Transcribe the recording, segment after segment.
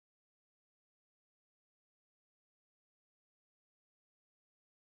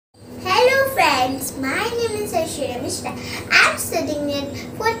friends, my name is Ashira Mishra. I am studying in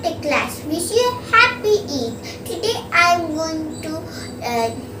 4th class. Wish you a happy Eid. Today I am going to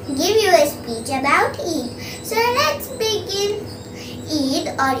give you a speech about Eid. So let's begin. Eid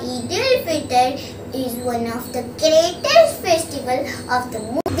or Eid al-Fitr is one of the greatest festivals of the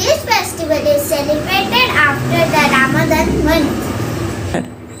Muslims. This festival is celebrated after the Ramadan month.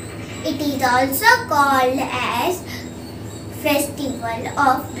 It is also called as Festival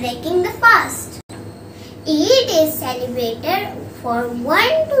of Breaking the Fast. Eid is celebrated for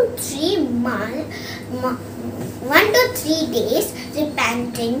 1 to 3 days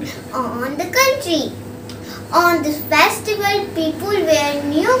depending on the country. On this festival, people wear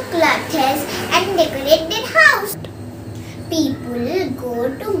new clothes and decorate their house. People go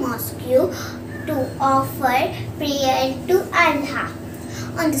to mosque to offer prayer to Allah.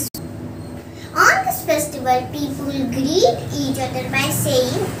 On this festival, people greet each other by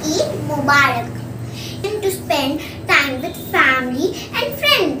saying Eid Mubarak and to spend time with family and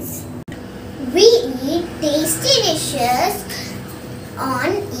friends. We eat tasty dishes on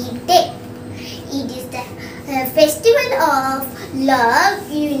Eid day. Eid is the festival of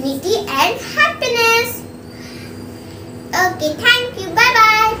love, unity and happiness. Okay, thank you.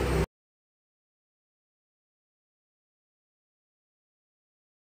 Bye-bye.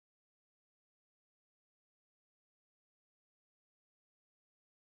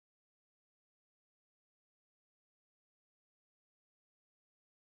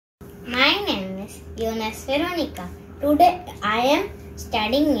 My name is Jonas Veronica. Today I am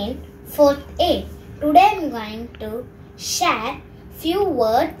studying in 4th A. Today I am going to share few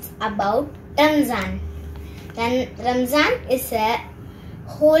words about Ramzan. Ramzan is a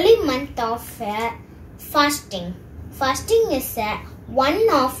holy month of fasting. Fasting is one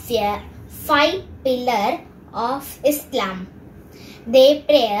of the 5 pillars of Islam. They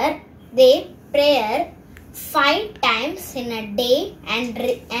pray 5 times in a day and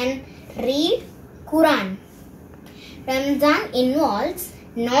read Quran. Ramzan involves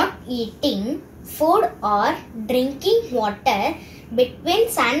not eating food or drinking water between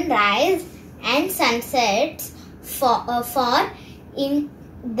sunrise and sunsets for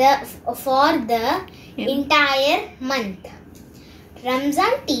the entire month.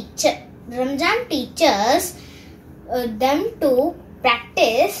 Ramzan teaches them to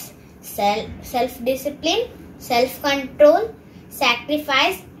practice self-discipline, self-control,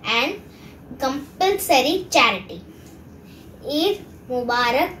 sacrifice and compulsory charity. Eid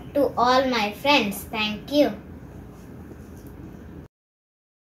Mubarak to all my friends. Thank you.